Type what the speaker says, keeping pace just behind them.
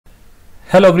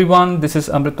Hello everyone, this is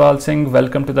Amritpal Singh.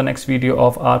 Welcome to the next video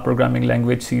of our programming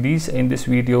language series. In this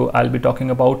video, I'll be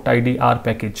talking about TidyR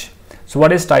package. So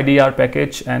what is TidyR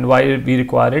package and why we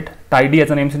require it? Tidy, as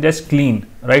the name suggests, clean,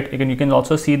 right? You can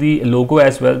also see the logo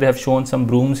as well. They have shown some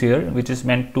brooms here, which is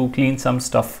meant to clean some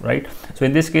stuff, right? So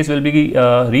in this case, we'll be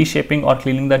reshaping or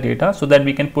cleaning the data so that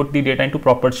we can put the data into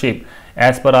proper shape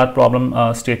as per our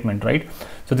problem statement, right?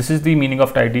 So this is the meaning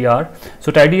of TidyR.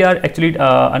 So TidyR actually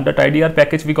under TidyR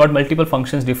package we got multiple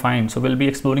functions defined. So we'll be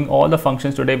exploring all the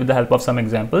functions today with the help of some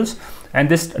examples. And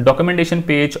this documentation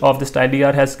page of this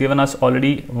TidyR has given us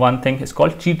already one thing. It's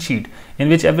called cheat sheet, in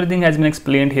which everything has been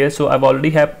explained here. So I've already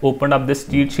have opened up this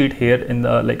cheat sheet here in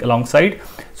the alongside.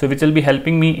 So which will be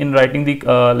helping me in writing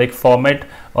the format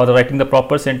or writing the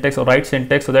proper syntax or right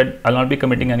syntax, so that I'll not be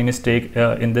committing any mistake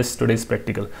in this today's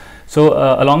practical. So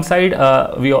alongside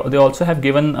they also have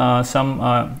given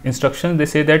some instructions. They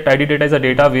say that tidy data is a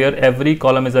data where every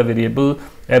column is a variable,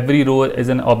 every row is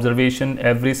an observation,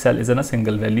 every cell is in a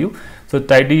single value. So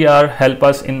TidyR help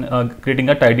us in creating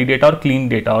a tidy data or clean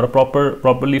data or a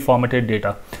properly formatted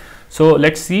data. So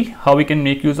let's see how we can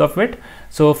make use of it.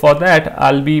 So for that,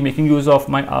 I'll be making use of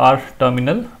my R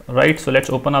terminal, right? So let's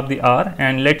open up the R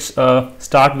and let's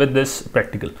start with this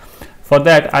practical. For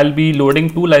that, I'll be loading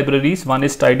two libraries. One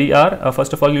is TidyR.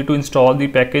 First of all, you need to install the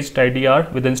package TidyR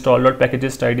with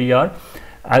install.packages TidyR.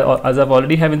 As I've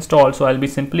already have installed, so I'll be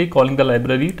simply calling the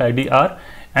library TidyR.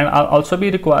 And I'll also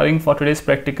be requiring for today's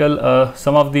practical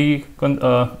some of the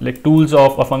tools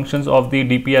of or functions of the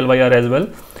dplyr as well,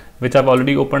 which I've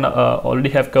already opened, already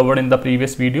have covered in the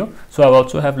previous video. So I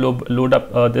also have load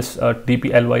up this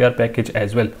dplyr package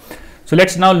as well. So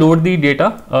let's now load the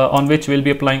data on which we'll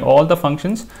be applying all the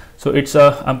functions. So it's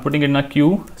I'm putting it in a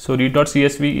queue. So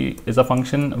read.csv is a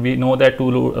function. We know that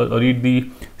to read the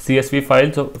CSV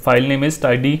file. So file name is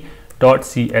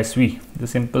tidy.csv, the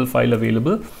simple file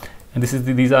available. And this is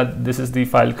the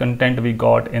file content we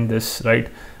got in this, right?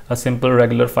 A simple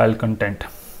regular file content.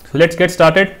 So let's get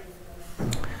started.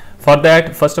 For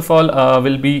that, first of all,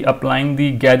 we'll be applying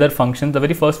the gather function. The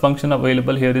very first function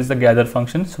available here is the gather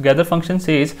function. So gather function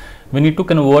says we need to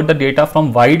convert the data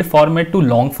from wide format to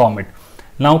long format.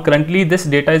 Now currently this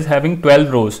data is having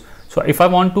 12 rows. So if I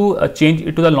want to change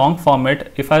it to the long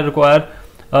format, if I require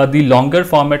the longer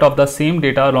format of the same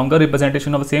data, longer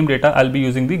representation of the same data, I'll be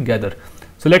using the gather.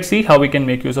 So let's see how we can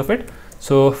make use of it.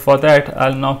 So for that,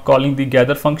 I'll now calling the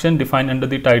gather function defined under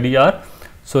the TidyR.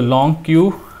 So long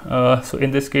queue. So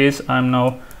in this case, I'm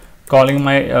now calling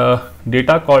my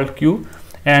data called queue,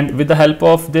 and with the help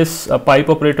of this pipe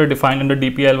operator defined under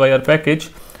dplyr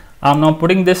package, I'm now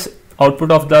putting this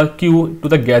output of the queue to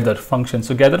the gather function.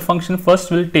 So gather function first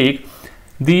will take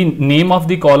the name of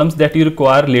the columns that you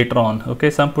require later on. Okay,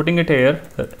 so I'm putting it here,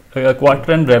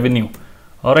 quarter and revenue.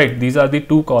 All right, these are the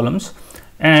two columns,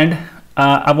 and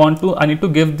I need to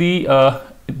give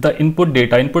the input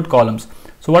data, input columns.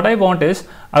 So what I want is,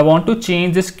 I want to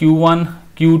change this Q1,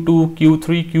 Q2,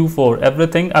 Q3, Q4,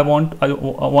 everything I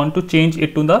want to change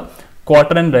it to the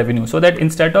quarter and revenue, so that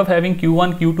instead of having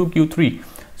Q1, Q2, Q3,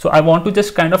 so I want to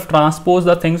just kind of transpose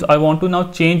the things. I want to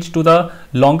now change to the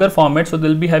longer format, so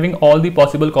they'll be having all the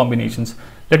possible combinations.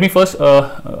 Let me first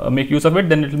make use of it,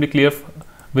 then it will be clear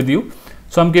with you.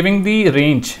 So I'm giving the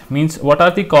range, means what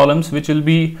are the columns which will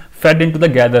be fed into the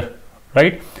gather,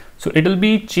 right? So it will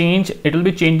be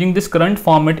changing this current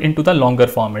format into the longer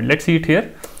format. Let's see it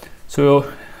here.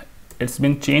 So it's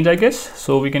been changed, I guess.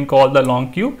 So we can call the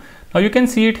long queue. Now you can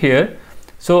see it here.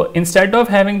 So instead of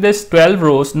having this 12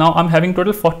 rows, now I'm having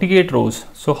total 48 rows.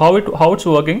 So how it's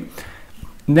working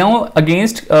now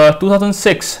against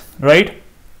 2006, right?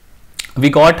 We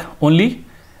got only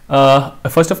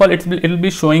first of all, it will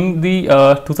be showing the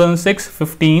 2006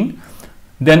 15.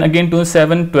 Then again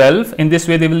 2007 12. In this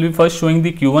way they will be first showing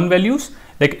the Q1 values,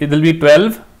 like it will be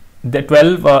 12, the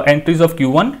 12 entries of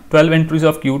Q1, 12 entries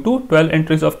of Q2, 12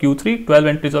 entries of Q3, 12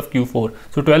 entries of Q4.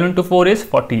 So 12 into 4 is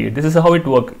 48. This is how it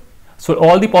works. So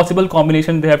all the possible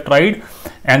combinations they have tried,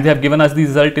 and they have given us the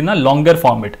result in a longer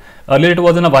format. Earlier it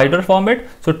was in a wider format.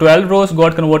 So 12 rows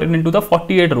got converted into the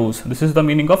 48 rows. This is the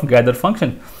meaning of gather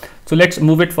function. So let's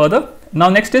move it further. Now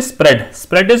next is spread.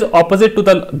 Spread is opposite to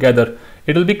the gather.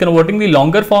 It will be converting the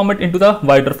longer format into the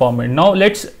wider format. Now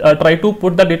let's try to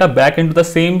put the data back into the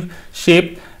same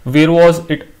shape where was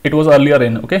it was earlier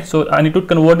in. Okay, so I need to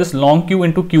convert this long queue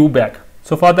into queue back.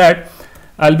 So for that,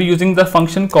 I'll be using the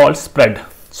function called spread.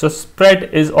 So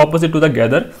spread is opposite to the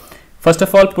gather. First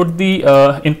of all, put the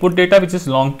input data, which is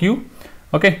long queue,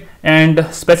 okay, and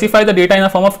specify the data in a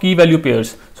form of key value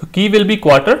pairs. So key will be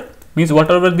quarter, means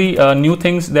whatever the new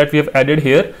things that we have added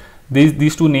here,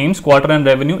 these two names, quarter and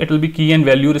revenue, it will be key and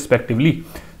value respectively.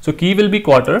 So key will be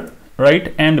quarter,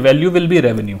 right, and value will be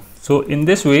revenue. So in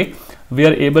this way we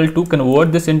are able to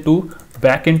convert this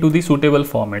back into the suitable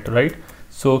format, right?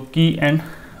 So key and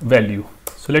value.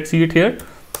 So let's see it here.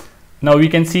 Now we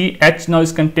can see H now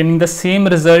is containing the same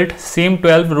result, same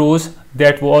 12 rows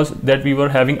that we were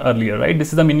having earlier, right?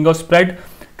 This is the meaning of spread,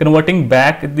 converting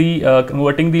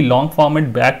the long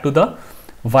format back to the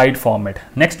wide format.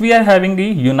 Next we are having the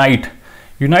unite.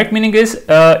 Unite meaning is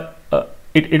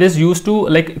it is used to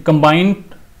like combine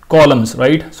columns,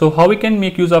 right? So how we can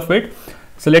make use of it?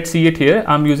 So let's see it here.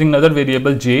 I'm using another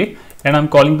variable j and I'm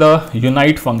calling the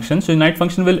unite function. So unite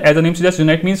function will, as the name suggests,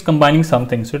 unite means combining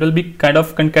something. So it will be kind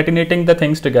of concatenating the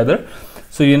things together.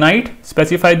 So unite,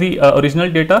 specify the original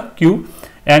data q,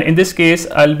 and in this case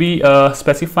I'll be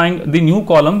specifying the new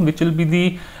column which will be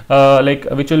the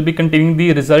which will be containing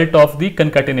the result of the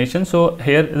concatenation. So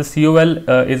here the col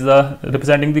is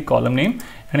representing the column name,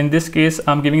 and in this case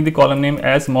I'm giving the column name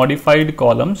as modified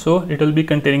column. So it will be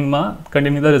containing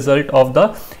the result of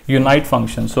the unite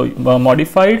function. So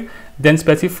modified, then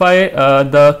specify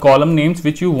the column names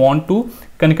which you want to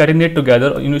concatenate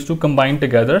together, you need to combine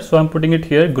together. So I'm putting it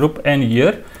here, group and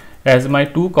year, as my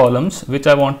two columns which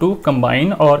I want to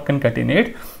combine or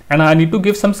concatenate, and I need to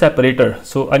give some separator.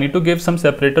 So I need to give some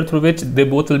separator through which they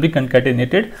both will be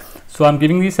concatenated. So I'm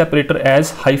giving the separator as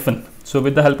hyphen. So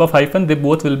with the help of hyphen they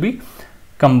both will be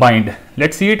combined.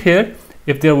 Let's see it here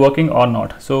if they are working or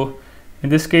not. So in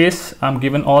this case I'm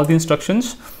given all the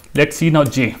instructions. Let's see now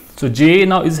j. So j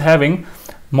now is having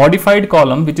modified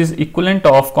column which is equivalent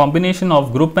of combination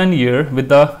of group and year with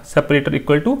the separator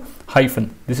equal to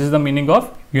hyphen. This is the meaning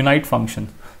of unite function.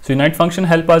 So unite function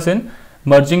help us in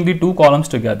merging the two columns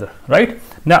together, right?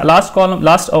 Now last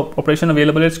operation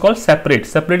available is called separate.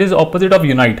 Separate is opposite of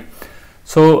unite.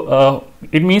 So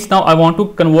it means now I want to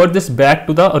convert this back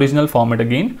to the original format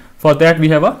again. For that we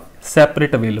have a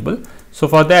separate available. So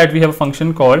for that we have a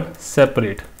function called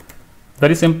separate.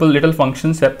 Very simple little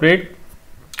function, separate.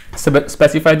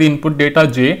 Specify the input data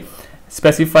j,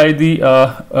 specify the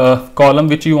column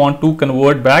which you want to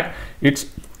convert back. It's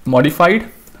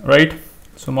modified, right?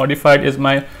 So modified is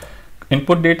my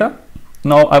input data.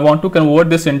 Now I want to convert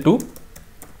this into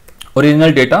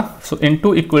original data. So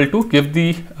into equal to, give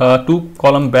the two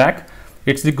column back.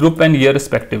 It's the group and year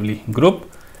respectively, group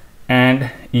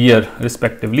and year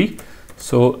respectively.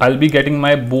 So I'll be getting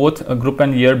my both group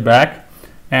and year back,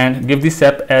 and give the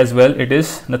sep as well. It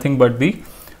is nothing but the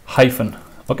hyphen.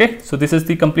 Okay, so this is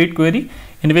the complete query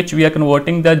in which we are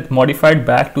converting the modified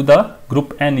back to the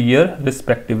group and year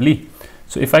respectively.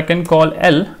 So if I can call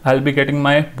L, I'll be getting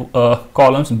my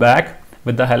columns back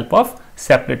with the help of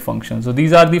separate function. So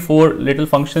these are the four little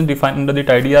functions defined under the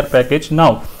TidyR package.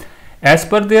 Now as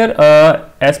per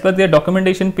their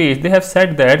documentation page, they have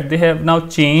said that they have now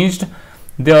changed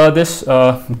this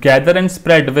gather and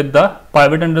spread with the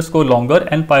pivot underscore longer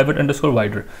and pivot underscore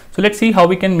wider. So let's see how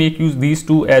we can make use these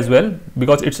two as well,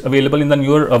 because it's available in the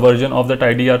newer version of the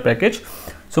TidyR package.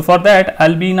 So for that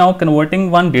I'll be now converting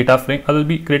one data frame. I will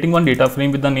be creating one data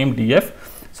frame with the name df.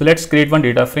 So let's create one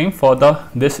data frame for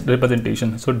this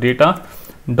representation. So data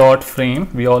dot frame,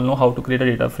 we all know how to create a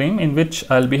data frame in which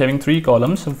I'll be having three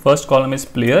columns. So first column is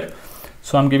player.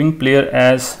 So I'm giving player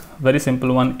as very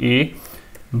simple one, A,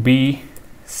 B,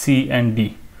 C and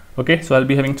D. Okay, so I'll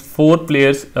be having four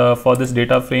players for this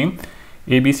data frame,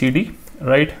 A, B, C, D,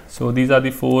 right? So these are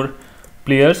the four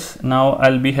players. Now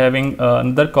I'll be having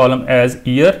another column as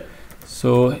year.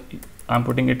 So I'm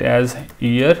putting it as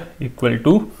year equal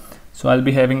to, so I'll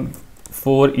be having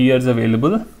 4 years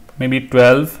available, maybe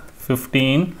 12,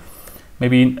 15,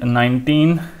 maybe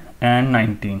 19 and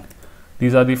 19.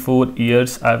 These are the 4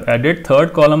 years I've added.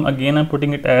 Third column again I'm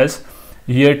putting it as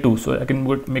year 2, so I can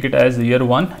make it as year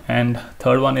 1, and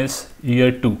third one is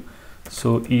year 2.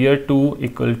 So year 2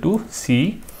 equal to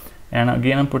C, and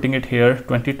again I'm putting it here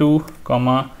 22,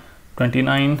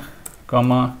 29,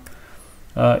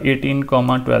 18,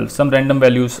 12. Some random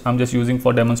values I'm just using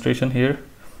for demonstration here.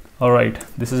 All right,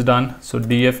 this is done. So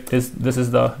df is, this is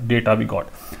the data we got.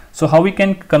 So how we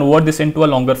can convert this into a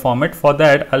longer format? For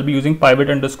that I'll be using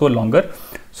pivot underscore longer.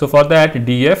 So for that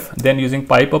df, then using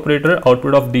pipe operator,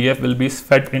 output of df will be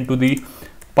fed into the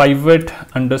pivot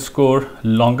underscore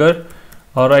longer.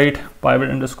 All right,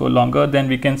 pivot underscore longer. Then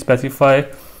we can specify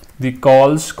the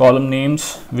column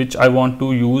names which I want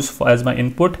to use as my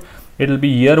input. It will be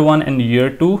year 1 and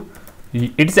year 2.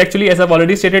 It is actually, as I've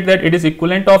already stated, that it is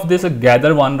equivalent of this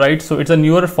gather one, right? So it's a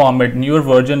newer format, newer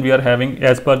version we are having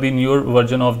as per the newer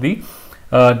version of the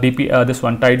this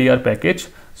one TidyR package.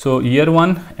 So year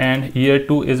 1 and year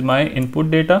 2 is my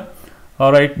input data.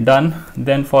 All right, done.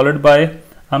 Then followed by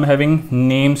I'm having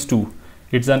names too.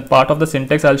 It's a part of the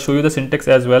syntax. I'll show you the syntax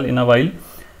as well in a while.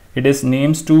 It is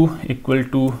names2 equal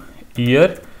to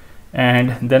year,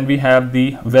 and then we have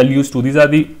the values2. These are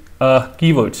the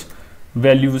keywords.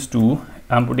 Values2,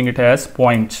 I'm putting it as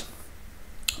points.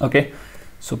 Okay,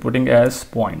 so putting as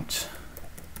points.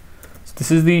 So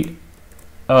this is the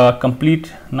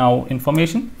complete now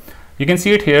information. You can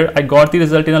see it here. I got the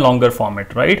result in a longer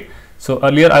format, right? So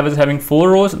earlier I was having 4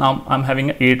 rows, now I'm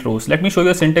having 8 rows. Let me show you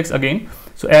the syntax again.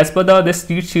 So as per this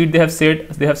cheat sheet, they have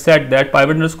said that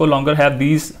pivot underscore longer have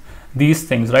these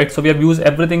things, right? So we have used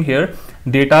everything here.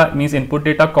 Data means input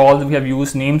data, calls we have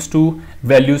used names2,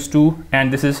 values2,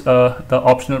 and this is the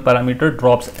optional parameter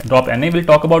drop NA. We'll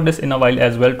talk about this in a while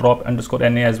as well, drop underscore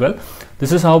NA as well.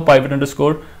 This is how pivot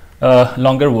underscore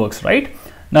longer works, right?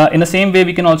 Now in the same way,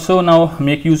 we can also now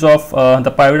make use of the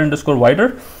pivot underscore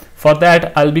wider. For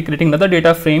that, I'll be creating another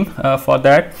data frame for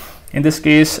that. In this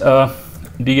case,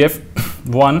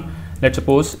 df1, let's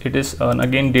suppose it is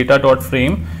again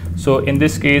data.frame. So in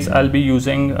this case, I'll be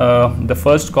using the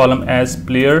first column as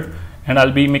player, and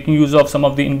I'll be making use of some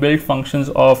of the inbuilt functions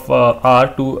of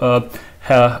R to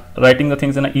writing the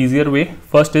things in an easier way.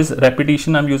 First is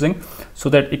repetition I'm using, so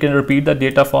that it can repeat the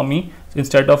data for me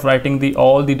instead of writing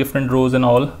all the different rows and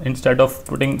all. Instead of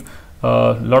putting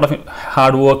a lot of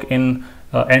hard work in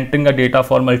entering a data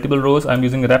for multiple rows, I'm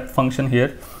using rep function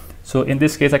here. So in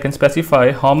this case, I can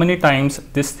specify how many times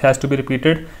this has to be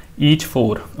repeated, each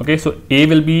 4. Okay, so A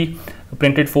will be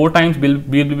printed 4 times, will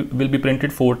be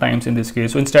printed 4 times in this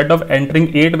case. So instead of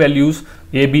entering 8 values,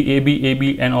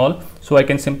 AB and all, so I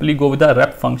can simply go with the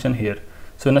rep function here.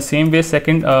 So in the same way,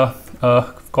 second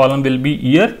column will be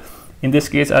year. In this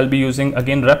case, I'll be using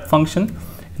again rep function.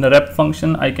 In the rep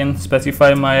function, I can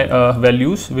specify my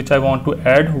values which I want to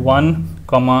add, 1,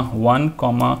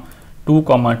 1, 2,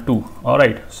 2. All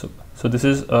right, so this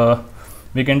is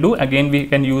we can do. Again, we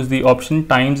can use the option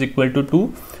times equal to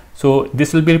 2. So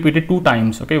this will be repeated 2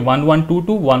 times. Okay, 1, 1, 2,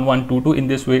 2, 1, 1, 2, 2. In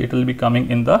this way, it will be coming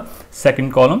in the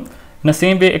second column. In the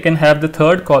same way, I can have the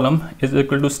third column is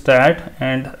equal to stat,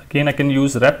 and again I can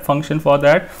use rep function for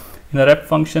that. In the rep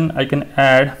function, I can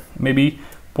add maybe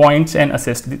points and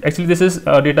assist. Actually, this is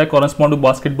data correspond to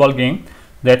basketball game.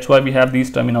 That's why we have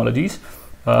these terminologies.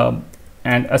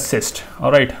 And assist.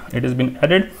 All right, it has been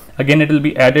added. Again, it will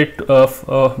be added.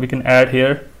 We can add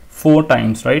here 4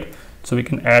 times, right? So we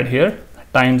can add here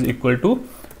times equal to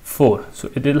 4. So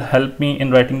it will help me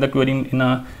in writing the query in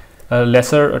a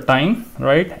lesser time,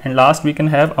 right? And last, we can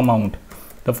have amount.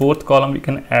 The fourth column we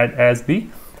can add as the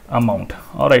amount.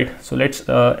 All right, so let's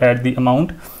add the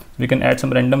amount. We can add some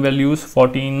random values,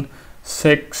 14,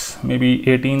 6, maybe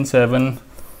 18, 7.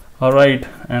 All right,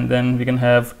 and then we can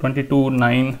have 22,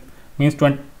 9, means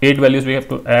 28 values we have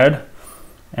to add,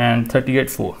 and 38,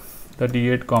 4,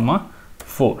 38,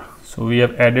 4. So we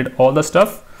have added all the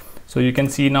stuff. So you can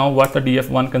see now what the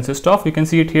df1 consists of. You can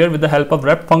see it here with the help of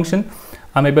rep function.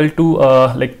 I'm able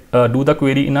to do the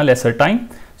query in a lesser time.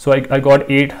 So I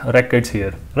got 8 records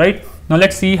here, right? Now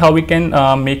let's see how we can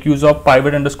make use of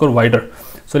pivot underscore wider.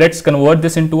 So let's convert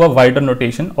this into a wider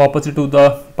notation opposite to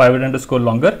the pivot underscore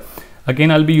longer.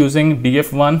 Again, I'll be using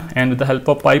df1, and with the help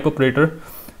of pipe operator,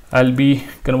 I'll be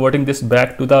converting this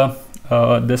back to the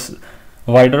this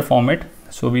wider format.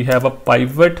 So we have a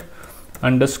pivot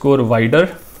underscore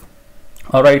wider.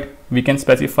 All right, we can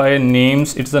specify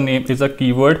names. It's a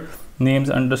keyword, names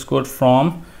underscore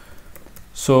from.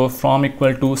 So from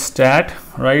equal to stat,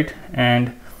 right,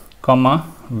 and comma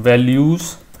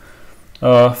values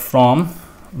from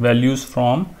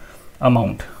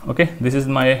amount. Okay, this is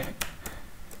my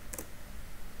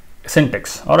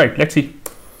syntax. All right, let's see.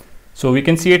 So we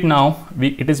can see it now.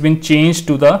 It has been changed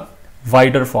to the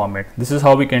wider format. This is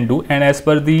how we can do. And as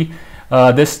per the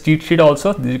this cheat sheet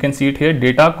also, you can see it here,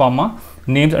 data comma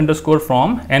names underscore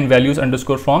from and values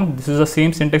underscore from. This is the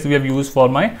same syntax we have used for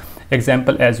my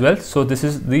example as well. So this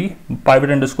is the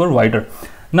pivot underscore wider.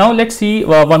 Now let's see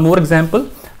one more example,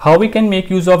 how we can make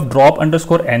use of drop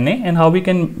underscore NA and how we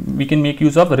can make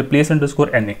use of replace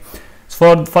underscore NA.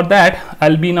 So for that,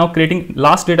 I'll be now creating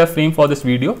last data frame for this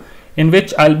video, in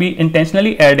which I'll be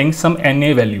intentionally adding some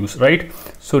NA values, right?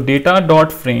 So data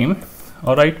dot frame.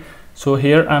 All right, so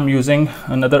here I'm using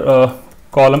another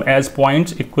column as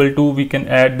points equal to, we can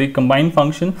add the combine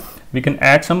function, we can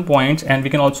add some points, and we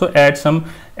can also add some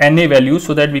NA values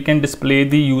so that we can display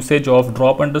the usage of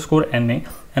drop underscore NA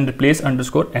and replace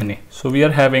underscore NA. So we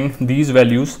are having these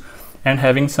values and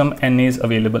having some NAs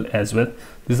available as well.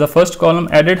 This is the first column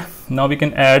added. Now we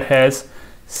can add as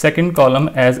second column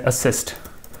as assist.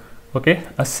 Okay,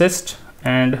 assist,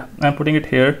 and I'm putting it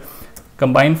here,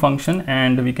 combine function,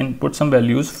 and we can put some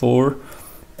values for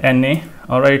NA.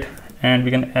 All right, and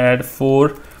we can add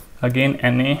 4 again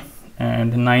NA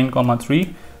and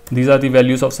 9,3. These are the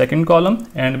values of second column,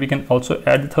 and we can also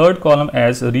add the third column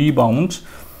as rebounds.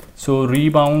 So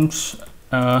rebounds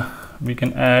we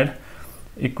can add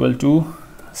equal to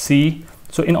C.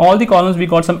 So in all the columns we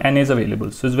got some NAs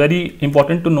available. So it's very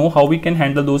important to know how we can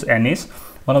handle those NAs.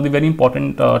 One of the very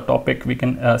important topic we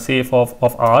can say of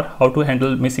R, how to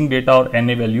handle missing data or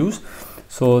NA values.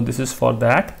 So this is for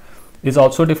that. Is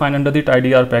also defined under the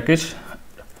TidyR package.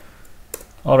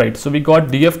 Alright, so we got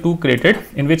df2 created,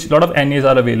 in which a lot of NAs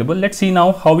are available. Let's see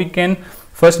now how we can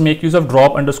first make use of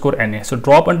drop underscore NA. So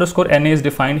drop underscore NA is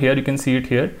defined here. You can see it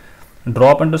here.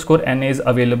 Drop underscore NA is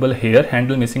available here.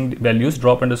 Handle missing values,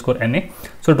 drop underscore NA.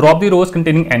 So drop the rows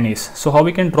containing NAs. So how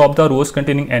we can drop the rows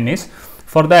containing NAs?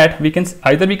 For that, we can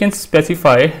either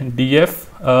specify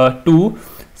df2,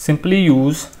 simply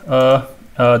use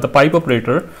the pipe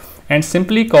operator and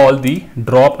simply call the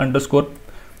drop underscore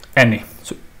NA.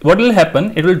 So what will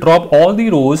happen? It will drop all the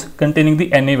rows containing the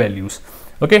NA values,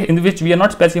 okay, in which we are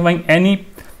not specifying any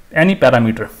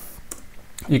parameter.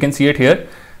 You can see it here.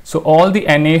 So all the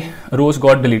NA rows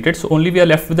got deleted. So only we are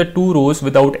left with the 2 rows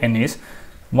without NAs.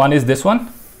 One is this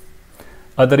one,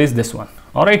 other is this one.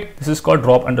 All right, this is called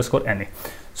drop underscore NA.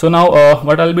 So now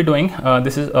what I'll be doing,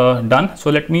 this is done. So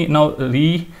let me now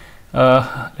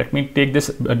let me take this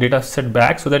data set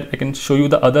back so that I can show you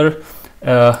the other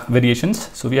variations.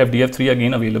 So we have df3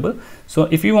 again available. So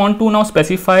if you want to now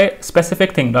specify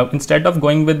specific thing, now instead of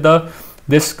going with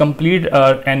this complete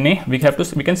NA, we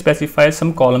can specify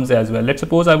some columns as well. Let's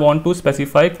suppose I want to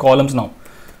specify columns now,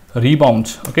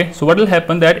 rebounds. Okay, so what will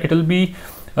happen, that it will be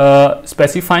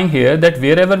specifying here that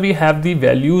wherever we have the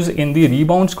values in the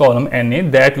rebounds column NA,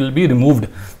 that will be removed.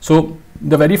 So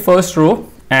the very first row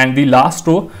and the last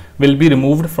row will be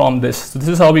removed from this. So this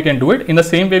is how we can do it. In the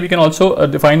same way, we can also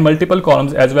define multiple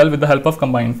columns as well with the help of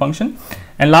combine function.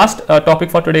 And last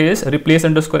topic for today is replace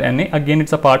underscore NA. Again,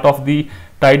 it's a part of the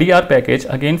TidyR package.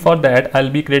 Again, for that, I'll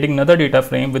be creating another data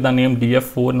frame with the name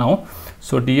df4 now.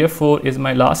 So df4 is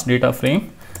my last data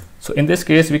frame. So in this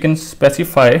case, we can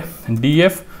specify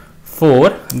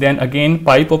df4, then again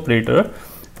pipe operator,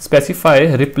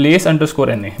 specify replace underscore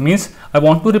NA. Means I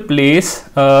want to replace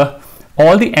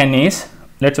all the NAs,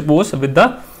 let's suppose, with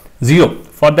the 0.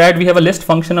 For that, we have a list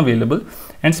function available,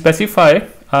 and specify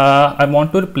I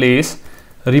want to replace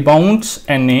rebounds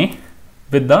NA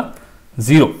with the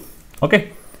 0.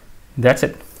 Okay, that's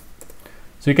it.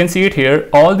 So you can see it here,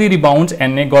 all the rebounds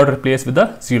NA got replaced with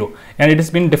the 0, and it has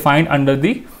been defined under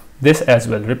this as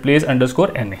well, replace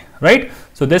underscore NA, right?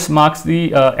 So this marks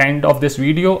the end of this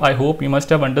video. I hope you must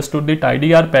have understood the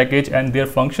TidyR package and their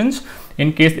functions.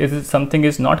 In case something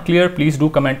is not clear, please do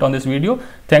comment on this video.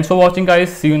 Thanks for watching,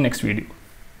 guys. See you in next video.